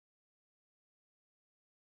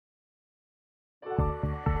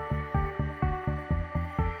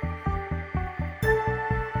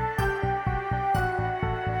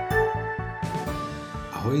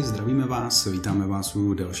Ahoj, zdravíme vás, vítáme vás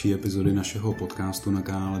u další epizody našeho podcastu na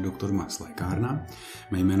kanále Doktor Jsme, lékárna.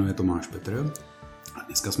 Mé jméno je Tomáš Petr a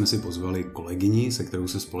dneska jsme si pozvali kolegyni, se kterou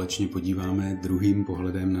se společně podíváme druhým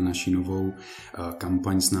pohledem na naši novou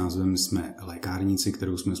kampaň s názvem Jsme, lékárníci,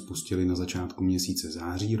 kterou jsme spustili na začátku měsíce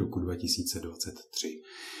září roku 2023.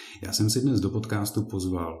 Já jsem si dnes do podcastu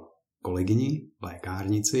pozval kolegyni,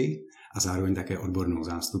 lékárnici a zároveň také odbornou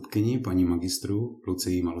zástupkyni, paní magistru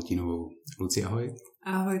Lucii Malotinovou. Luci, ahoj.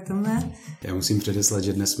 Ahoj, Tome. Já musím předeslat,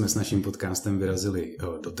 že dnes jsme s naším podcastem vyrazili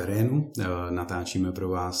do terénu. Natáčíme pro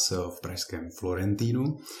vás v pražském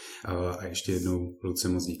Florentínu. A ještě jednou, Luci,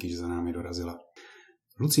 moc díky, že za námi dorazila.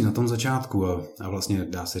 Luci, na tom začátku, a vlastně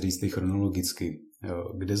dá se říct i chronologicky,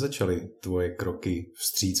 kde začaly tvoje kroky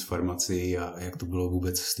vstříc farmacii a jak to bylo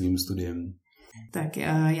vůbec s tvým studiem? Tak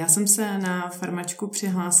já jsem se na farmačku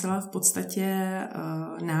přihlásila v podstatě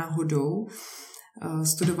náhodou.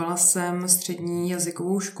 Studovala jsem střední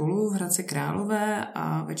jazykovou školu v Hradci Králové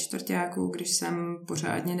a ve čtvrťáku, když jsem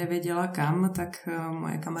pořádně nevěděla kam, tak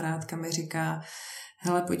moje kamarádka mi říká: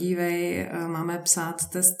 hele, podívej, máme psát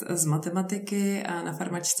test z matematiky a na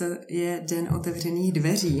farmačce je den otevřených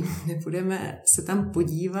dveří. Nepůjdeme se tam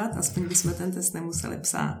podívat, aspoň bychom ten test nemuseli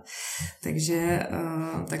psát. Takže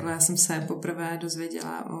takhle já jsem se poprvé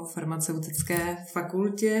dozvěděla o farmaceutické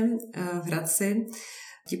fakultě v Hradci.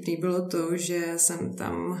 Vtipný bylo to, že jsem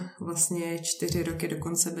tam vlastně 4 roky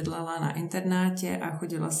dokonce bydlela na internátě a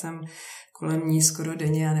chodila jsem kolem ní skoro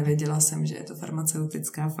denně a nevěděla jsem, že je to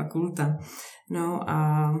farmaceutická fakulta. No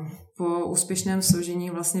a po úspěšném složení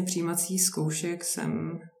vlastně přijímacích zkoušek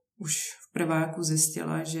jsem už v prváku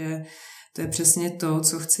zjistila, že to je přesně to,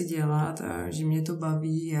 co chci dělat a že mě to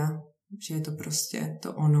baví a že je to prostě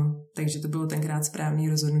to ono. Takže to bylo tenkrát správné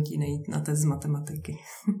rozhodnutí nejít na test z matematiky.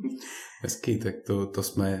 Hezký, tak to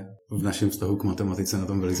jsme v našem vztahu k matematice na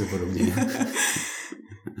tom velice podobně.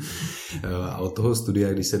 A od toho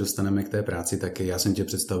studia, když se dostaneme k té práci, tak já jsem tě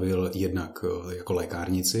představil jednak jako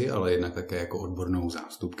lékárnici, ale jednak také jako odbornou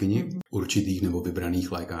zástupkyni určitých nebo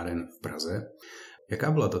vybraných lékáren v Praze.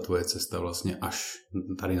 Jaká byla ta tvoje cesta vlastně až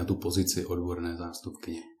tady na tu pozici odborné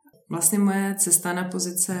zástupkyně? Vlastně moje cesta na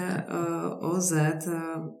pozice OZ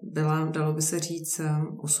byla, dalo by se říct,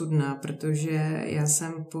 osudná, protože já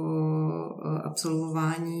jsem po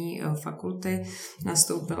absolvování fakulty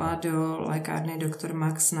nastoupila do lékárny Dr.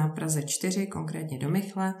 Max na Praze 4, konkrétně do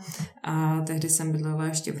Michle, a tehdy jsem bydlela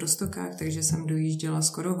ještě v Roztokách, takže jsem dojížděla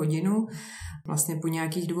skoro hodinu. Vlastně po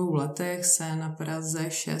nějakých 2 letech se na Praze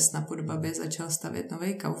 6 na Podbabě začal stavět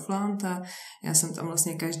nový Kaufland a já jsem tam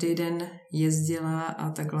vlastně každý den jezdila a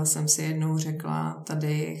takhle jsem si jednou řekla,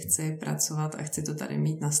 tady chci pracovat a chci to tady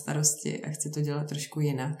mít na starosti a chci to dělat trošku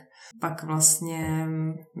jinak. Pak vlastně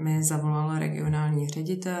mi zavolal regionální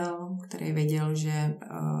ředitel, který věděl, že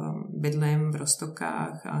bydlím v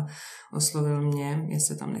Roztokách a oslovil mě,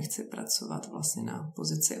 jestli tam nechci pracovat vlastně na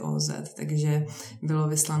pozici OZ, takže bylo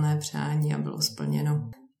vyslané přání a bylo splněno.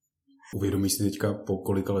 Uvědomíš si teďka po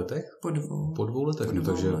kolika letech? Po 2. Po 2 letech, po 2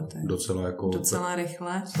 takže letech. Docela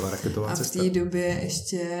rychle. Celá raketová cesta. A v té době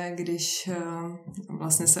ještě, když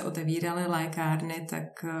vlastně se otevíraly lékárny,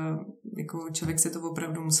 tak jako člověk se to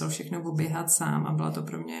opravdu musel všechno oběhat sám a byla to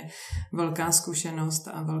pro mě velká zkušenost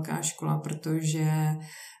a velká škola, protože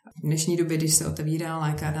v dnešní době, když se otevírá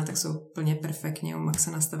lékárna, tak jsou plně perfektně,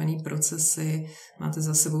 maxa nastavený procesy, máte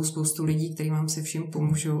za sebou spoustu lidí, kterým vám si vším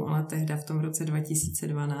pomůžou, ale tehdy v tom roce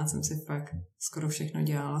 2012 jsem si fakt skoro všechno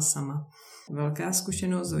dělala sama. Velká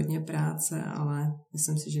zkušenost, hodně práce, ale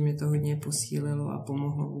myslím si, že mě to hodně posílilo a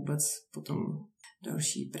pomohlo vůbec potom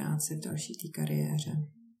další práci, v další té kariéře.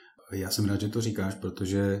 Já jsem rád, že to říkáš,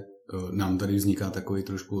 protože nám tady vzniká takový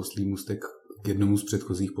trošku oslý můstek k jednomu z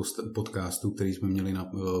předchozích podcastů, který jsme měli na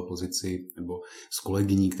pozici, nebo s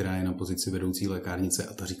kolegyní, která je na pozici vedoucí lékárnice,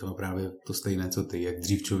 a ta říkala právě to stejné, co ty, jak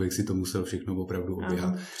dřív člověk si to musel všechno opravdu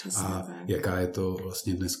oběhat a tak. Jaká je to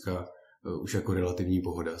vlastně dneska už jako relativní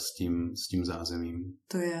pohoda s tím zázemím.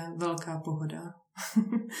 To je velká pohoda.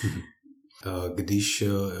 Když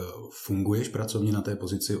funguješ pracovně na té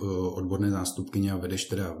pozici odborné zástupkyně a vedeš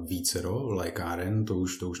teda vícero lékáren, to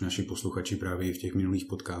už naši posluchači právě v těch minulých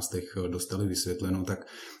podcastech dostali vysvětleno, tak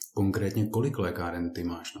konkrétně kolik lékáren ty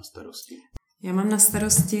máš na starosti? Já mám na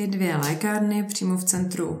starosti 2 lékárny přímo v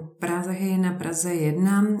centru Prahy na Praze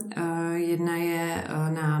 1. Jedna je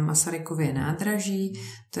na Masarykově nádraží,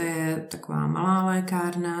 to je taková malá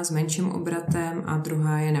lékárna s menším obratem, a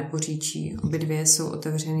druhá je na Poříčí. Obě 2 jsou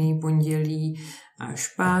otevřený pondělí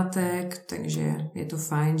až pátek, takže je to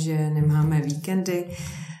fajn, že nemáme víkendy.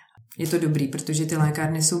 je to dobrý, protože ty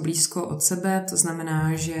lékárny jsou blízko od sebe, to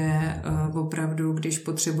znamená, že opravdu, když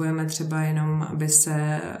potřebujeme třeba jenom, aby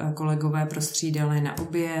se kolegové prostřídali na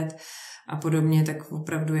oběd a podobně, tak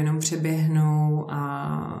opravdu jenom přeběhnou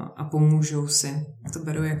a pomůžou si.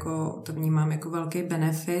 To vnímám jako velký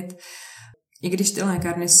benefit. I když ty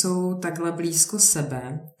lékárny jsou takhle blízko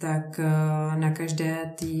sebe, tak na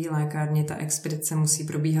každé té lékárně ta expedice musí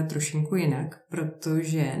probíhat trošinku jinak,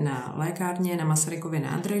 protože na lékárně na Masarykově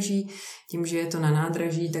nádraží, tím, že je to na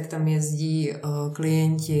nádraží, tak tam jezdí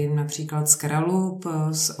klienti například z Kralup,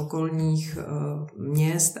 z okolních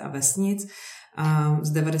měst a vesnic a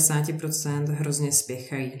z 90% hrozně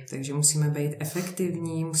spěchají. Takže musíme být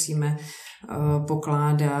efektivní, musíme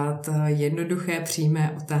pokládat jednoduché,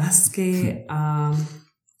 přímé otázky a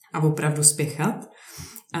opravdu spěchat.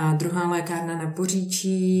 A druhá lékárna na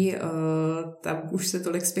Poříčí, tam už se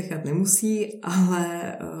tolik spěchat nemusí,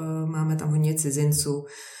 ale máme tam hodně cizinců.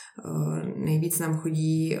 Nejvíc nám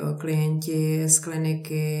chodí klienti z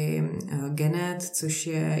kliniky Genet, což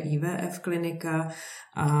je IVF klinika,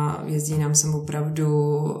 a jezdí nám sem opravdu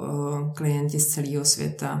klienti z celého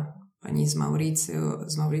světa. Paní z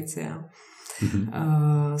Mauricia,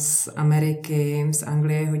 z Ameriky, z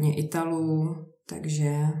Anglie, hodně Italů,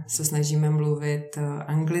 takže se snažíme mluvit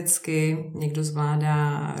anglicky, někdo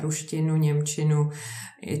zvládá ruštinu, němčinu,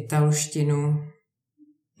 italštinu.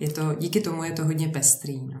 Díky tomu je to hodně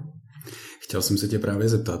pestrý. No. Chtěl jsem se tě právě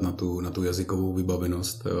zeptat na tu jazykovou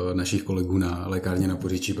vybavenost našich kolegů na lékárně na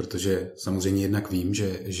Poříčí, protože samozřejmě jednak vím,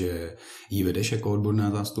 že ji vedeš jako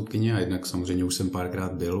odborná zástupkyně, a jednak samozřejmě už jsem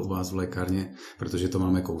párkrát byl u vás v lékárně, protože to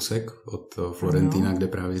máme kousek od Florentína, kde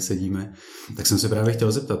právě sedíme. Tak jsem se právě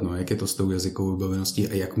chtěl zeptat, jak je to s tou jazykovou vybaveností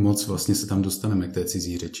a jak moc vlastně se tam dostaneme k té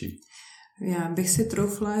cizí řeči. Já bych si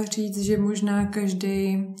troufla říct, že možná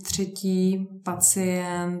každý třetí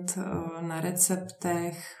pacient na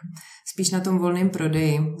receptech, spíš na tom volném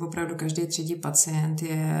prodeji, opravdu každý třetí pacient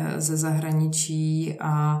je ze zahraničí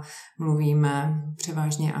a mluvíme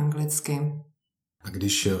převážně anglicky. A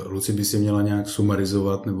když Luci by si měla nějak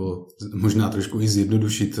sumarizovat nebo možná trošku i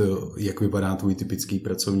zjednodušit, jak vypadá tvůj typický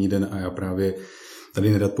pracovní den, a já právě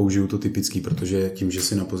tady nerad použiju to typický, protože tím, že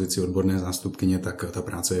jsi na pozici odborné zástupkyně, tak ta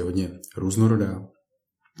práce je hodně různorodá.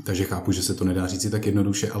 Takže chápu, že se to nedá říct tak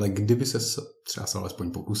jednoduše, ale kdyby se třeba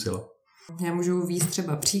alespoň pokusila. Já můžu uvést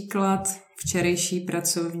třeba příklad. Včerejší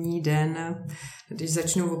pracovní den, když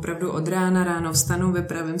začnu opravdu od ráno vstanu,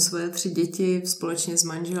 vypravím svoje 3 děti společně s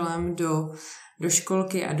manželem do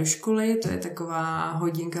školky a do školy, to je taková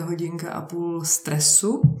hodinka a půl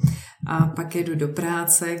stresu, a pak jedu do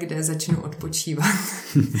práce, kde začnu odpočívat.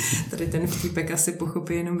 Tady ten vtípek asi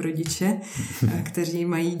pochopí jenom rodiče, kteří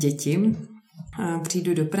mají děti.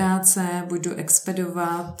 Přijdu do práce, budu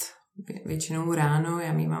expedovat, většinou ráno,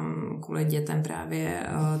 já mívám kvůli dětem právě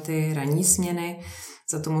ty ranní směny,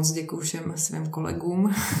 za to moc děkuju všem svým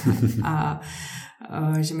kolegům a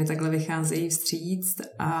že mi takhle vycházejí vstříc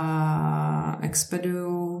a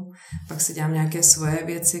expeduju, pak si dělám nějaké svoje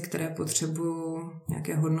věci, které potřebuju,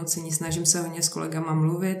 nějaké hodnocení, snažím se hodně s kolegama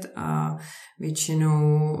mluvit a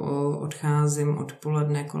většinou odcházím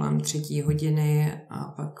odpoledne kolem 3 hodiny a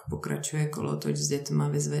pak pokračuje kolotoč s dětma,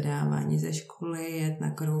 vyzvedávání ze školy, jet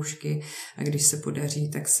na kroužky, a když se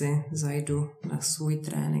podaří, tak si zajdu na svůj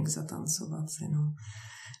trénink zatancovat si,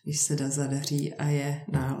 když se zadaří a je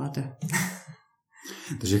nálada.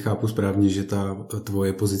 Takže chápu správně, že ta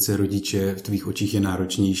tvoje pozice rodiče v tvých očích je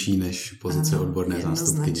náročnější než pozice odborné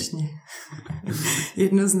zástupkyně.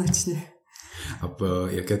 Jednoznačně. A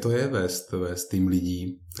jaké to je vést tým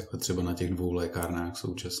lidí, takhle třeba na těch 2 lékárnách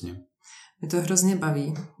současně? Mě to hrozně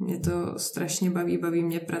baví. Mě to strašně baví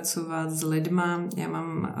mě pracovat s lidma. Já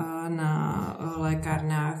mám na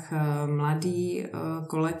lékárnách mladý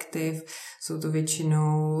kolektiv, jsou to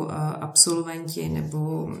většinou absolventi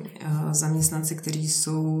nebo zaměstnanci, kteří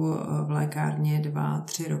jsou v lékárně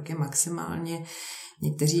 2-3 roky maximálně.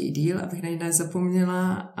 Někteří i díl, abych na ně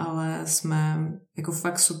nezapomněla, ale jsme jako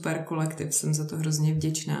fakt super kolektiv, jsem za to hrozně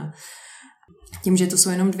vděčná. Tím, že to jsou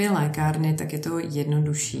jenom 2 lékárny, tak je to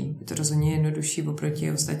jednodušší. Je to rozhodně jednodušší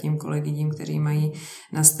oproti ostatním kolegyním, kteří mají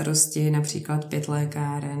na starosti například 5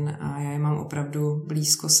 lékáren a já je mám opravdu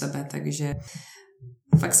blízko sebe, takže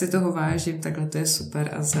fakt si toho vážím, takhle to je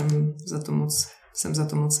super a jsem za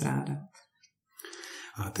to moc ráda.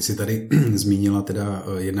 A ty jsi tady zmínila teda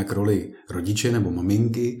jednak roli rodiče nebo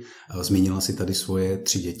maminky, zmínila si tady svoje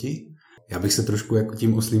 3 děti. Já bych se trošku jako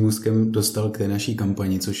tím oslím můstkem dostal k té naší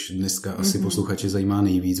kampani, což dneska asi posluchače zajímá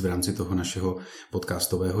nejvíc v rámci toho našeho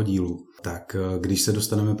podcastového dílu. Tak když se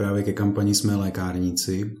dostaneme právě ke kampani Jsme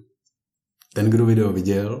lékárníci, ten, kdo video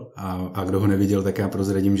viděl a kdo ho neviděl, tak já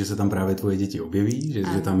prozradím, že se tam právě tvoje děti objeví,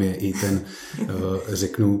 že tam je i ten,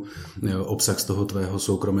 řeknu, obsah z toho tvého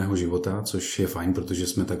soukromého života, což je fajn, protože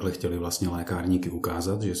jsme takhle chtěli vlastně lékárníky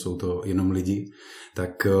ukázat, že jsou to jenom lidi.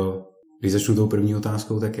 Tak když začnu tou první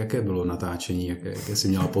otázkou, tak jaké bylo natáčení, jaké jsi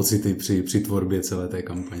měla pocity při tvorbě celé té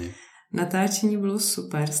kampaně? Natáčení bylo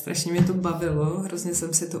super, strašně mě to bavilo, hrozně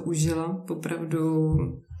jsem si to užila, opravdu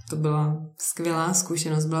to byla skvělá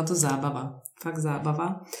zkušenost, byla to zábava, fakt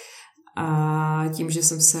zábava. A tím, že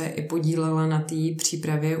jsem se i podílela na té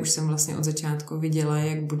přípravě, už jsem vlastně od začátku viděla,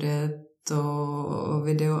 jak bude to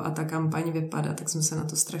video a ta kampaň vypadat, tak jsem se na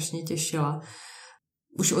to strašně těšila.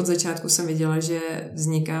 Už od začátku jsem viděla, že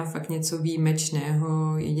vzniká fakt něco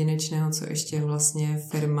výjimečného, jedinečného, co ještě vlastně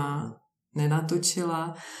firma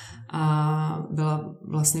nenatočila a byla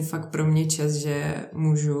vlastně fakt pro mě čest, že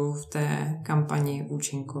můžu v té kampani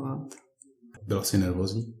účinkovat. Byla jsi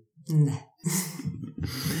nervózní? Ne.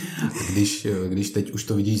 Když teď už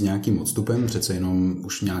to vidíš s nějakým odstupem, přece jenom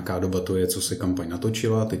už nějaká doba to je, co se kampaň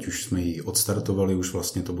natočila, teď už jsme ji odstartovali, už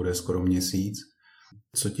vlastně to bude skoro měsíc.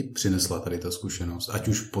 Co ti přinesla tady ta zkušenost, ať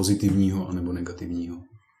už pozitivního anebo negativního?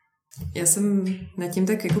 Já jsem nad tím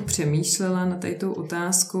tak jako přemýšlela, nad tady tou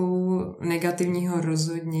otázkou. Negativního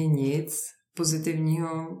rozhodně nic, pozitivního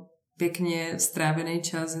pěkně strávený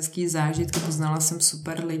čas, hezký zážitky, poznala jsem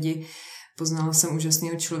super lidi, poznala jsem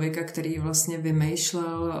úžasného člověka, který vlastně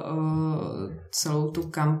vymýšlel celou tu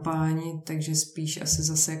kampaň, takže spíš asi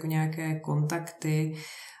zase jako nějaké kontakty,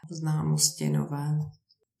 známosti nové.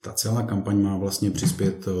 Ta celá kampaň má vlastně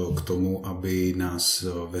přispět k tomu, aby nás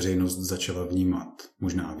veřejnost začala vnímat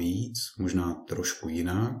možná víc, možná trošku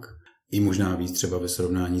jinak, i možná víc třeba ve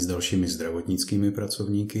srovnání s dalšími zdravotnickými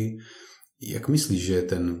pracovníky. Jak myslíš, že je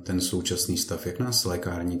ten současný stav, jak nás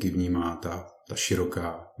lékárníky vnímá ta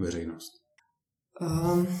široká veřejnost?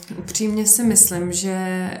 Upřímně si myslím,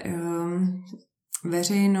 že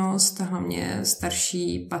veřejnost, hlavně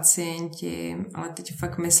starší pacienti, ale teď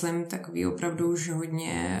fakt myslím takový opravdu už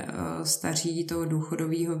hodně staří toho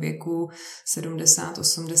důchodového věku,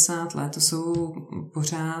 70-80 let, to jsou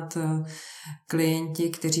pořád klienti,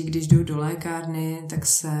 kteří když jdou do lékárny, tak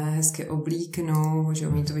se hezky oblíknou, že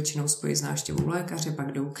oni to většinou spojí s návštěvou lékaře,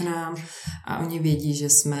 pak jdou k nám a oni vědí, že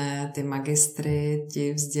jsme ty magistry,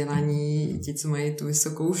 ti vzdělaní, ti, co mají tu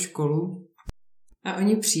vysokou školu. A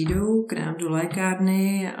oni přijdou k nám do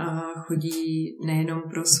lékárny a chodí nejenom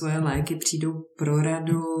pro svoje léky, přijdou pro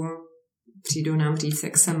radu, přijdou nám říct,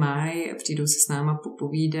 jak se mají, přijdou se s náma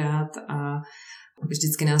popovídat a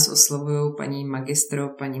vždycky nás oslovují paní magistro,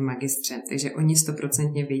 paní magistře, takže oni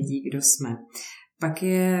 100% vědí, kdo jsme. Pak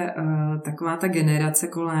je taková ta generace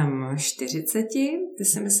kolem 40, ty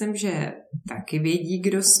si myslím, že taky vědí,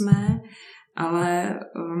 kdo jsme, ale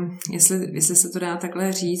jestli se to dá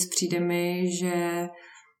takhle říct, přijde mi, že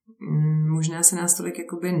možná se nás tolik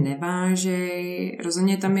jakoby nevážej.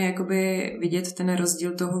 Rozhodně tam je jakoby vidět ten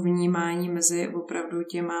rozdíl toho vnímání mezi opravdu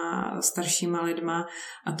těma staršíma lidma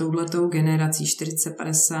a touhletou generací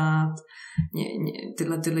 40-50,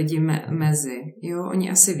 tyhle ty lidi mezi. Jo,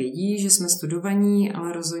 oni asi vědí, že jsme studovaní,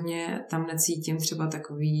 ale rozhodně tam necítím třeba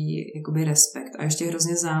takový jakoby respekt. A ještě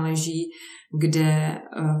hrozně záleží, v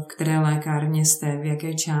které lékárně jste, v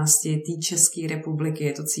jaké části té České republiky,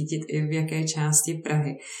 je to cítit i v jaké části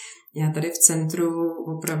Prahy. Já tady v centru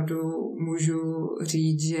opravdu můžu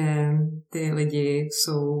říct, že ty lidi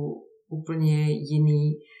jsou úplně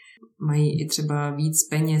jiný, mají i třeba víc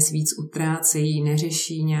peněz, víc utrácejí,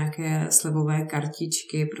 neřeší nějaké slevové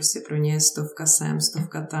kartičky, prostě pro ně 100 sem, 100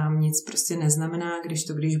 tam, nic prostě neznamená,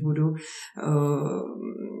 když budu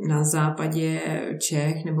na západě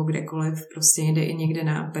Čech nebo kdekoliv, prostě jde i někde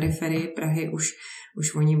na periferii Prahy,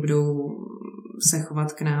 už oni budou se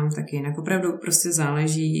chovat k nám taky jinak. Opravdu prostě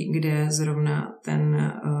záleží, kde zrovna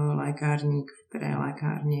ten lékárník, v které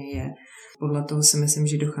lékárně je. Podle toho si myslím,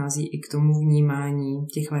 že dochází i k tomu vnímání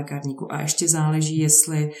těch lékárníků. A ještě záleží,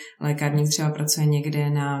 jestli lékárník třeba pracuje někde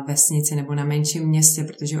na vesnici nebo na menším městě,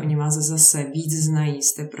 protože oni vás zase víc znají.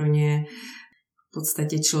 Jste pro ně v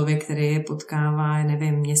podstatě člověk, který je potkává,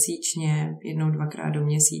 nevím, měsíčně, 1-2krát do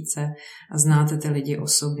měsíce a znáte ty lidi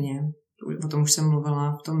osobně. O tom už jsem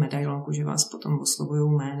mluvila v tom medailonku, že vás potom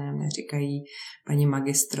oslovují jménem, neříkají paní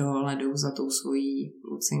magistro, ale jdou za tou svojí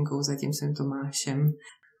Lucinkou, za tím svým Tomášem.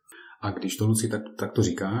 A když to, Luci, tak to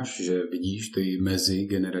říkáš, že vidíš ty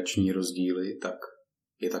mezigenerační rozdíly, tak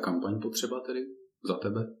je ta kampaň potřeba tedy za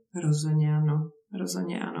tebe?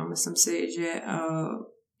 Rozhodně ano. Myslím si, že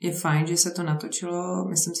je fajn, že se to natočilo.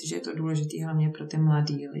 Myslím si, že je to důležité hlavně pro ty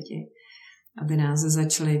mladý lidi, aby nás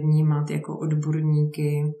začali vnímat jako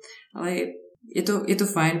odborníky, ale je to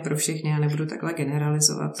fajn pro všechny, já nebudu takhle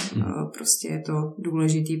generalizovat. Prostě je to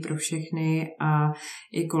důležitý pro všechny a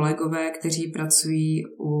i kolegové, kteří pracují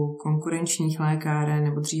u konkurenčních lékáren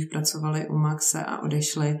nebo dřív pracovali u Maxe a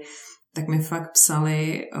odešli, tak mi fakt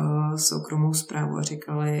psali soukromou zprávu a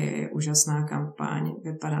říkali, úžasná kampaň,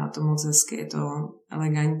 vypadá to moc hezky, je to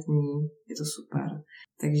elegantní, je to super.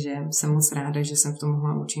 Takže jsem moc ráda, že jsem v tom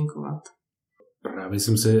mohla účinkovat. Právě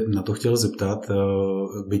jsem se na to chtěl zeptat,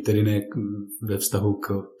 byť tedy ne ve vztahu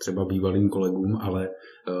k třeba bývalým kolegům, ale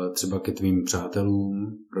třeba ke tvým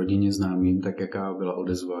přátelům, rodině, známým, tak jaká byla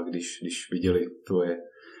odezva, když viděli tvoje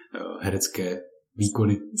herecké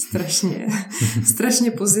výkony?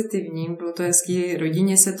 Strašně pozitivní. Bylo to hezký,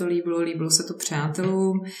 rodině se to líbilo se to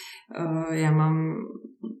přátelům. Já mám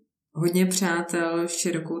hodně přátel,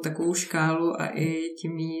 širokou takovou škálu a i ti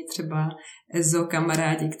mý třeba EZO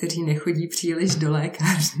kamarádi, kteří nechodí příliš do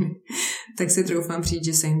lékárny, tak si troufám říct,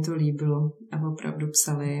 že se jim to líbilo a opravdu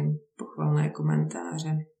psali pochvalné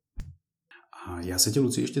komentáře. A já se tě,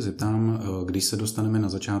 Luci, ještě zeptám, když se dostaneme na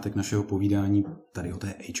začátek našeho povídání tady o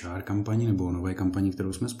té HR kampani nebo o nové kampani,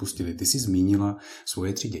 kterou jsme spustili. Ty jsi zmínila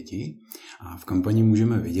svoje 3 děti a v kampani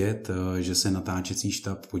můžeme vidět, že se natáčecí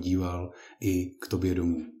štáb podíval i k tobě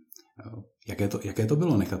domů. Jaké to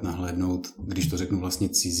bylo nechat nahlédnout, když to řeknu vlastně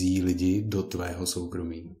cizí lidi, do tvého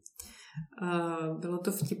soukromí? Bylo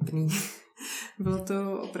to vtipný. Bylo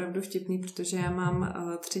to opravdu vtipný, protože já mám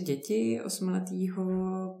 3 děti, 8letýho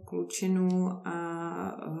klučinu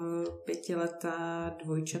a 5letá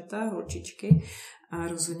dvojčata, holčičky. A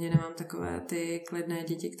rozhodně nemám takové ty klidné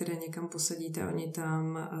děti, které někam posadíte, oni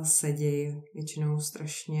tam sedějí. Většinou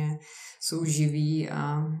strašně jsou živí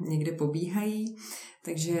a někde pobíhají.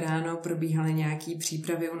 Takže ráno probíhaly nějaké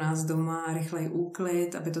přípravy u nás doma, rychlej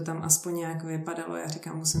úklid, aby to tam aspoň nějak vypadalo. Já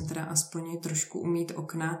říkám, musím teda aspoň trošku umýt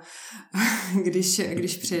okna,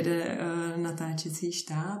 když přijede natáčecí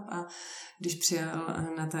štáb. A když přijel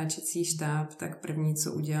natáčecí štáb, tak první,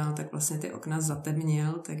 co udělal, tak vlastně ty okna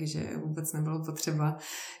zatemnil, takže vůbec nebylo potřeba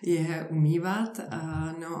je umývat.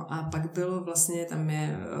 No a pak bylo vlastně, tam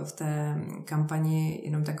je v té kampani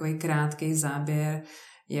jenom takový krátký záběr,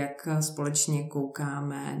 jak společně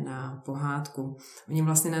koukáme na pohádku. Oni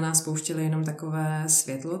vlastně na nás pouštěli jenom takové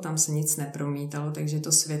světlo, tam se nic nepromítalo, takže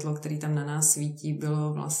to světlo, které tam na nás svítí,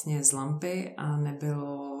 bylo vlastně z lampy a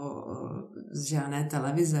nebylo z žádné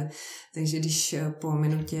televize. Takže když po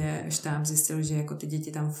minutě štáb zjistil, že jako ty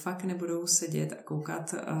děti tam fakt nebudou sedět a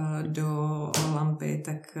koukat do lampy,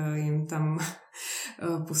 tak jim tam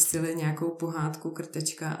pustili nějakou pohádku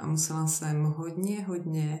Krtečka a musela jsem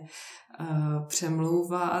hodně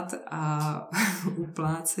přemlouvat a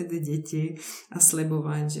uplácet děti a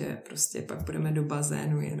slibovat, že prostě pak půjdeme do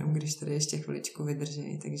bazénu, jenom když tady ještě chviličku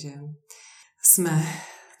vydrží. Takže jsme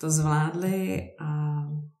to zvládli a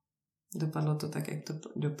dopadlo to tak, jak to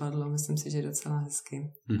dopadlo. Myslím si, že docela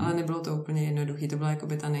hezky. Ale nebylo to úplně jednoduché. To byla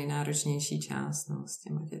jakoby ta nejnáročnější část s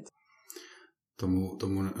těma dětmi.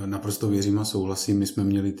 Tomu naprosto věřím a souhlasím. My jsme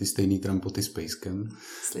měli ty stejný trampoty s pejskem,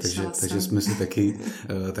 takže jsme si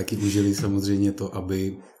taky užili samozřejmě to,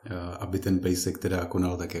 aby ten pejsek teda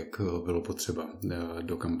konal tak, jak bylo potřeba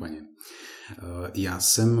do kampaně. Já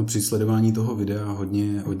jsem při sledování toho videa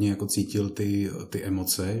hodně jako cítil ty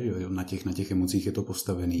emoce, že na těch emocích je to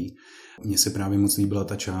postavený. Mně se právě moc líbila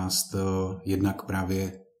ta část, jednak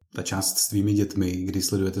právě ta část s tvými dětmi, kdy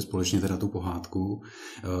sledujete společně teda tu pohádku,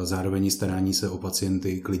 zároveň starání se o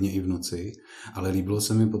pacienty klidně i v noci, ale líbilo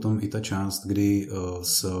se mi potom i ta část, kdy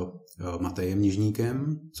s Matejem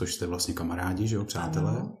Nižníkem, což jste vlastně kamarádi, že jo,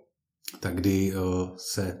 přátelé, ano. Tak kdy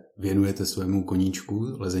se věnujete svému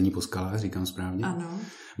koníčku, lezení po skalách, říkám správně? Ano.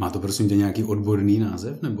 Má to prosím tě nějaký odborný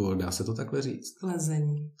název, nebo dá se to takhle říct?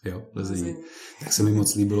 Lezení. Jo, lezení. Tak se mi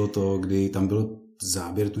moc líbilo to, kdy tam bylo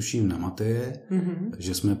záběr, tuším, na Mateje,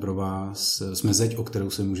 že jsme pro vás, jsme zeď, o kterou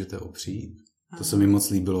se můžete opřít. To se mi moc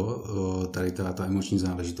líbilo, tady ta emoční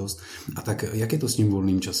záležitost. A tak jak je to s tím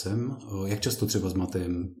volným časem? Jak často třeba s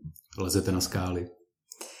Matejem lezete na skály?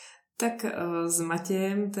 Tak s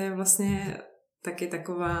Matějem to je vlastně taky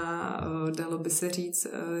taková, dalo by se říct,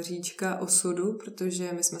 říčka osudu,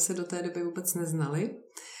 protože my jsme se do té doby vůbec neznali.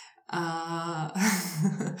 A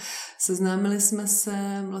seznámili jsme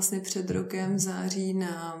se vlastně před rokem v září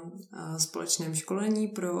na společném školení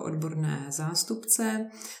pro odborné zástupce.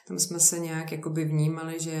 Tam jsme se nějak jakoby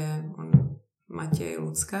vnímali, že on Matěj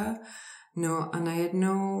Lucka. No a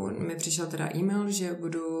najednou mi přišel teda e-mail, že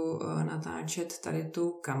budu natáčet tady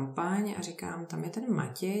tu kampaň a říkám, tam je ten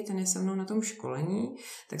Matěj, ten je se mnou na tom školení,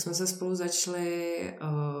 tak jsme se spolu začali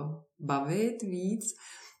bavit víc.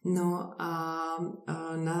 No a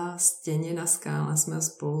na stěně na skále jsme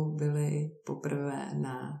spolu byli poprvé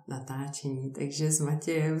na natáčení, takže s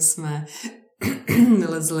Matějem jsme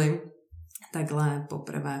lezli takhle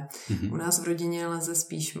poprvé. U nás v rodině leze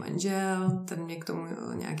spíš manžel, ten mě k tomu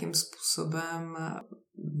nějakým způsobem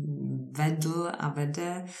vedl a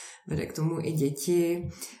vede k tomu i děti.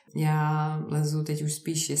 Já lezu teď už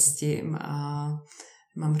spíš šestím a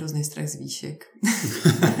mám hrozný strach z výšek.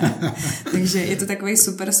 Takže je to takový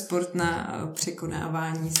super sport na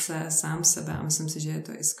překonávání se sám sebe a myslím si, že je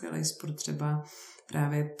to i skvělý sport třeba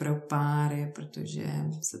právě pro páry, protože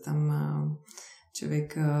se tam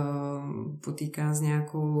člověk potýká s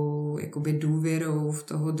nějakou jakoby důvěrou v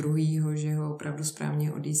toho druhýho, že ho opravdu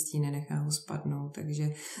správně odjistí, nenechá ho spadnout. Takže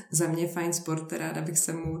za mě fajn sport, ráda bych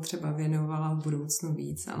se mu třeba věnovala v budoucnu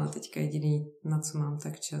víc, ale teďka jediný, na co mám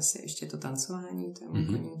tak čas, je ještě to tancování, to je můj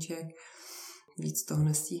koníček. Víc toho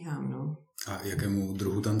nestíhám, no. A jakému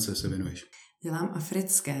druhu tance se věnuješ? Dělám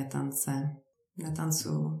africké tance.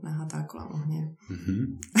 Netancuju na hatá kolem ohně.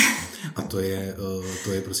 A to je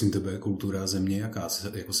prosím tebe kultura země jaká?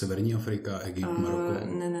 Jako Severní Afrika, Egypt, Maroko?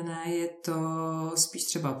 Ne, je to spíš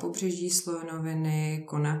třeba pobřeží Slovenoviny,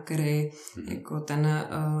 Konakry, jako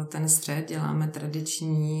ten střed. Děláme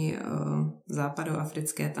tradiční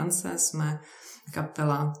západoafrické tance, jsme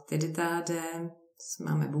kapela Tiditáde,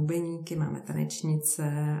 máme bubeníky, máme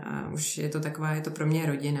tanečnice a už je to pro mě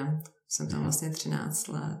rodina. Jsem tam vlastně 13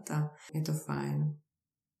 let a je to fajn.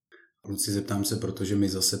 Luci, zeptám se, protože my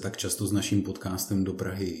zase tak často s naším podcastem do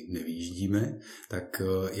Prahy nevýjíždíme, tak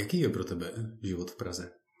jaký je pro tebe život v Praze?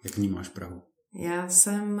 Jak vnímáš Prahu? Já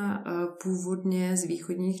jsem původně z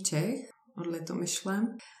východních Čech, od Litomyšle.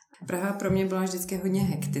 Praha pro mě byla vždycky hodně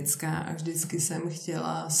hektická a vždycky jsem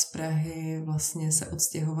chtěla z Prahy vlastně se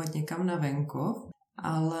odstěhovat někam na venkov,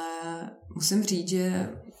 ale musím říct, že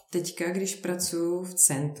teďka, když pracuji v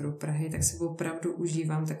centru Prahy, tak si opravdu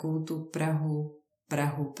užívám takovou tu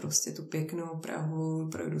Prahu, prostě tu pěknou Prahu,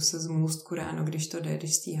 projdu se z můstku ráno, když to jde,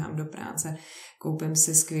 když stíhám do práce, koupím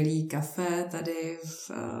si skvělý kafe tady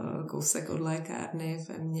v kousek od lékárny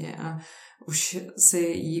ve mně a už si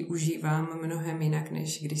ji užívám mnohem jinak,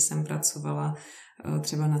 než když jsem pracovala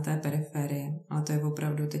třeba na té periferii, ale to je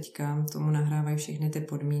opravdu teďka, tomu nahrávají všechny ty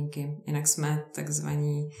podmínky, jinak jsme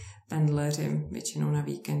takzvaní pendleři, většinou na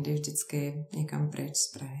víkendy vždycky někam pryč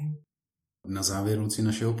z Prahy. Na závěr, Luci,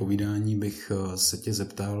 našeho povídání bych se tě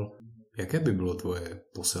zeptal, jaké by bylo tvoje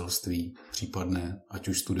poselství případné, ať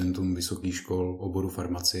už studentům vysokých škol oboru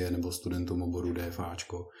farmacie nebo studentům oboru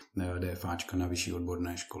DFAčka na vyšší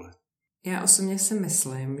odborné škole? Já osobně si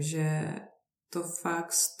myslím, že to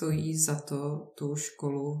fakt stojí za to tu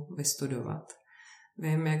školu vystudovat.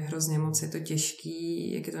 Vím, jak hrozně moc je to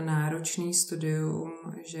těžký, jak je to náročný studium,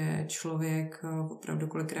 že člověk opravdu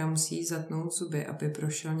kolikrát musí zatnout zuby, aby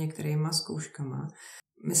prošel některýma zkouškama.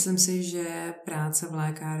 Myslím si, že práce v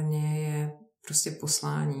lékárně je prostě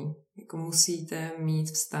poslání. Jako musíte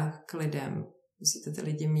mít vztah k lidem, musíte ty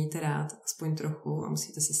lidi mít rád, aspoň trochu, a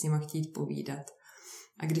musíte si s nima chtít povídat.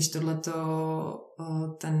 A když tohleto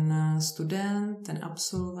ten student, ten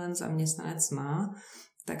absolvent, zaměstnanec má,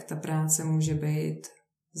 tak ta práce může být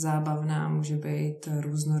zábavná, může být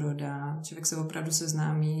různorodá. Člověk se opravdu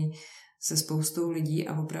seznámí se spoustou lidí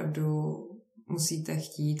a opravdu musíte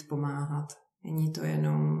chtít pomáhat. Není to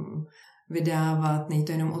jenom není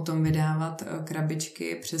to jenom o tom vydávat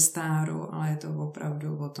krabičky přes stáru, ale je to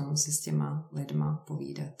opravdu o tom si s těma lidma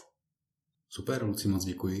povídat. Super, Luci, moc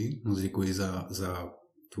děkuji. Moc děkuji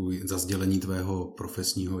za sdělení tvého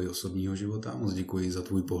profesního i osobního života. Moc děkuji za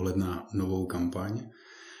tvůj pohled na novou kampaň.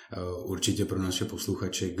 Určitě pro naše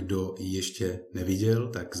posluchače, kdo ji ještě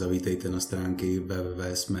neviděl, tak zavítejte na stránky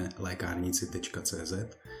www.jsme-lékárnici.cz.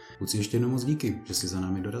 Luci, ještě jednou moc díky, že jsi za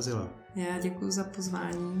námi dorazila. Já děkuji za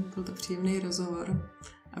pozvání, byl to příjemný rozhovor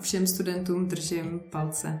a všem studentům držím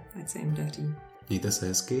palce, ať se jim daří. Mějte se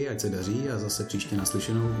hezky, ať se daří a zase příště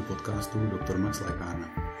naslyšenou u podcastu Dr. Max Lékárna.